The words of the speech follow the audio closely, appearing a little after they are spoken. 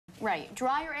Right.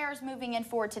 Drier air is moving in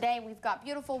for today. We've got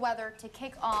beautiful weather to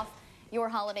kick off your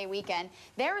holiday weekend.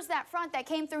 There's that front that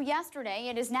came through yesterday.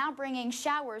 It is now bringing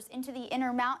showers into the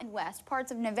inner Mountain West.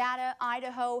 Parts of Nevada,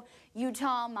 Idaho,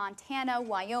 Utah, Montana,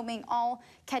 Wyoming, all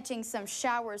catching some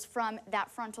showers from that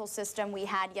frontal system we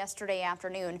had yesterday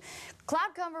afternoon.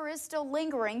 Cloud cover is still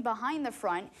lingering behind the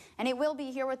front, and it will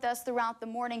be here with us throughout the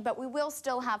morning, but we will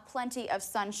still have plenty of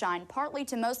sunshine. Partly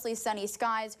to mostly sunny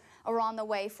skies are on the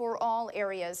way for all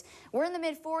areas. We're in the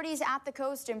mid-40s at the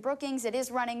coast in Brookings. It is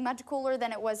running much cooler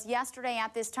than it was yesterday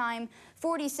at this time.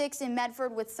 46 in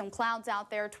Medford with some clouds out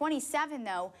there. 27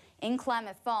 though in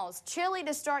Klamath Falls. Chilly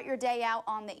to start your day out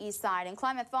on the east side. In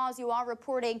Klamath Falls, you are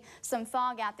reporting some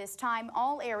fog at this time.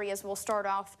 All areas will start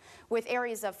off with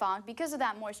areas of fog because of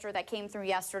that moisture that came through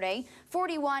yesterday.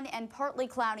 41 and partly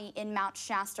cloudy in Mount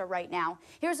Shasta right now.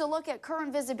 Here's a look at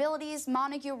current visibilities.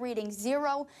 Montague reading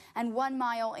 0 and 1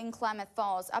 mile in Klamath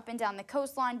Falls. Up and down the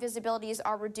coastline, visibilities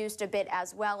are reduced a bit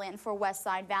as well. And for west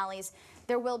side valleys,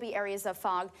 there will be areas of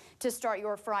fog to start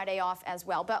your Friday off as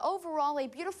well. But overall, a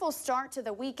beautiful start to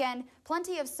the weekend.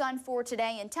 Plenty of sun for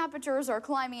today, and temperatures are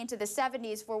climbing into the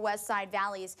 70s for west side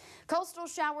valleys. Coastal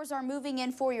showers are moving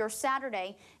in for your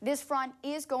Saturday. This front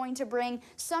is going to bring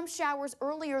some showers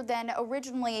earlier than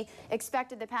originally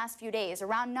expected the past few days.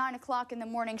 Around 9 o'clock in the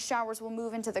morning, showers will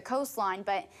move into the coastline,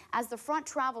 but as the front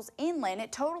travels inland,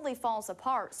 it totally falls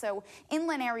apart. So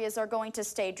inland areas are going to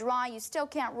stay dry. You still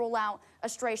can't rule out a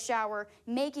stray shower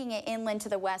making it inland to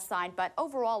the west side, but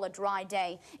overall a dry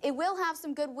day. It will have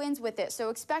some good winds with it, so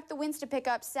expect the winds to pick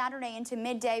up Saturday into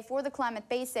midday for the Klamath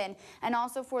Basin and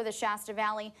also for the Shasta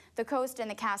Valley, the coast, and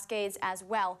the Cascades as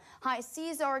well. High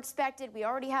seas are expected. We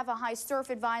already have a high surf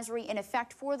advisory in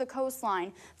effect for the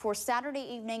coastline for Saturday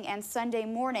evening and Sunday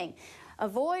morning.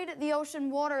 Avoid the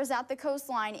ocean waters at the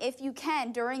coastline if you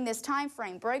can during this time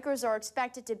frame. Breakers are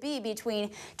expected to be between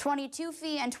 22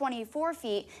 feet and 24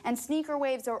 feet, and sneaker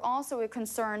waves are also a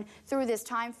concern through this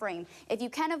time frame. If you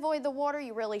can avoid the water,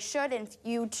 you really should. And if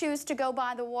you choose to go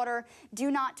by the water, do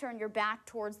not turn your back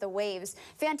towards the waves.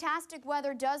 Fantastic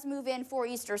weather does move in for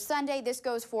Easter Sunday. This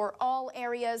goes for all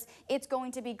areas. It's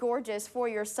going to be gorgeous for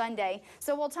your Sunday.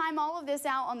 So we'll time all of this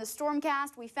out on the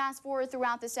Stormcast. We fast forward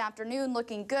throughout this afternoon,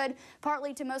 looking good.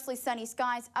 Partly to mostly sunny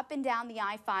skies up and down the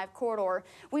I-5 corridor.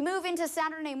 We move into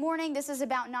Saturday morning. This is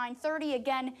about 9:30.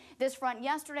 Again, this front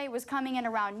yesterday was coming in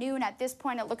around noon. At this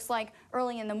point, it looks like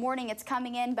early in the morning it's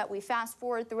coming in, but we fast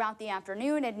forward throughout the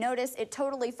afternoon and notice it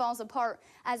totally falls apart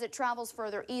as it travels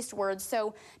further eastward.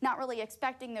 So not really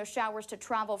expecting those showers to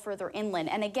travel further inland.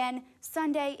 And again,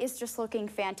 Sunday is just looking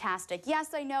fantastic. Yes,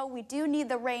 I know we do need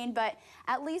the rain, but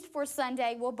at least for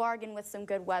Sunday, we'll bargain with some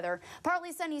good weather.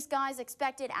 Partly sunny skies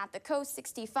expected at the coast.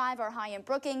 65 are high in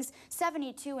Brookings,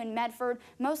 72 in Medford.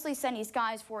 Mostly sunny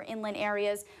skies for inland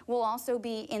areas. Will also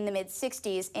be in the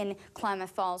mid-60s in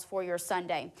Klamath Falls for your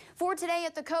Sunday. For today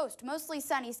at the coast, mostly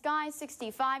sunny skies.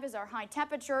 65 is our high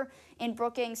temperature in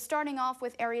Brookings, starting off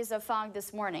with areas of fog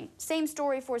this morning. Same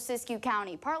story for Siskiyou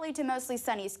County. Partly to mostly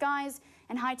sunny skies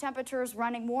and high temperatures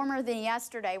running warmer than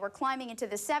yesterday. We're climbing into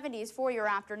the 70s for your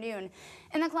afternoon.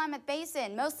 In the Klamath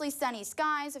Basin, mostly sunny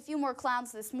skies, a few more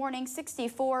clouds this morning.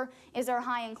 64 is our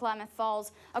high in Klamath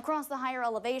Falls. Across the higher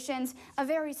elevations, a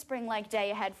very spring-like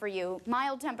day ahead for you.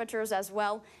 Mild temperatures as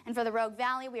well. And for the Rogue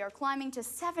Valley, we are climbing to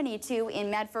 72 in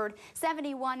Medford,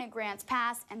 71 in Grants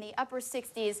Pass, and the upper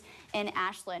 60s in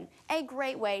Ashland. A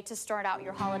great way to start out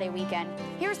your holiday weekend.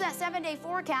 Here's that 7-day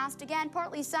forecast. Again,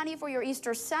 partly sunny for your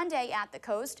Easter Sunday at the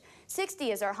coast.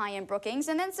 60 is our high in Brookings,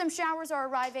 and then some showers are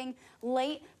arriving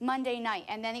late Monday night,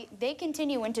 and then they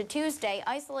continue into Tuesday.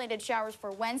 Isolated showers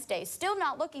for Wednesday. Still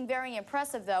not looking very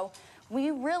impressive though. We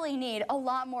really need a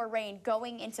lot more rain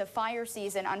going into fire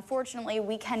season. Unfortunately,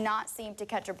 we cannot seem to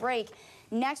catch a break.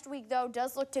 Next week, though,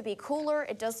 does look to be cooler.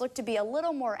 It does look to be a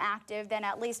little more active than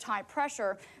at least high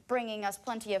pressure, bringing us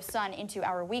plenty of sun into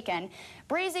our weekend.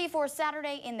 Breezy for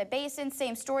Saturday in the basin.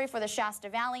 Same story for the Shasta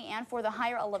Valley and for the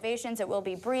higher elevations. It will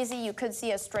be breezy. You could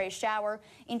see a stray shower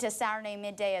into Saturday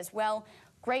midday as well.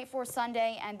 Great for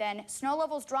Sunday, and then snow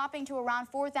levels dropping to around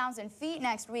 4,000 feet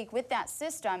next week with that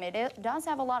system. It does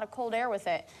have a lot of cold air with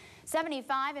it.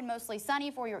 75 and mostly sunny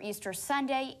for your Easter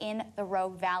Sunday in the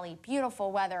Rogue Valley.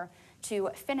 Beautiful weather to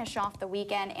finish off the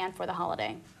weekend and for the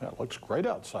holiday. Yeah, it looks great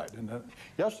outside. And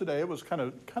yesterday it was kind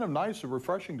of nice and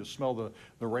refreshing to smell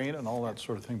the rain and all that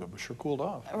sort of thing, but it sure cooled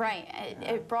off. Right.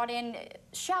 It brought in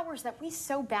showers that we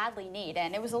so badly need,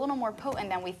 and it was a little more potent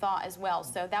than we thought as well.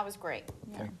 So that was great.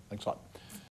 Okay, thanks a lot.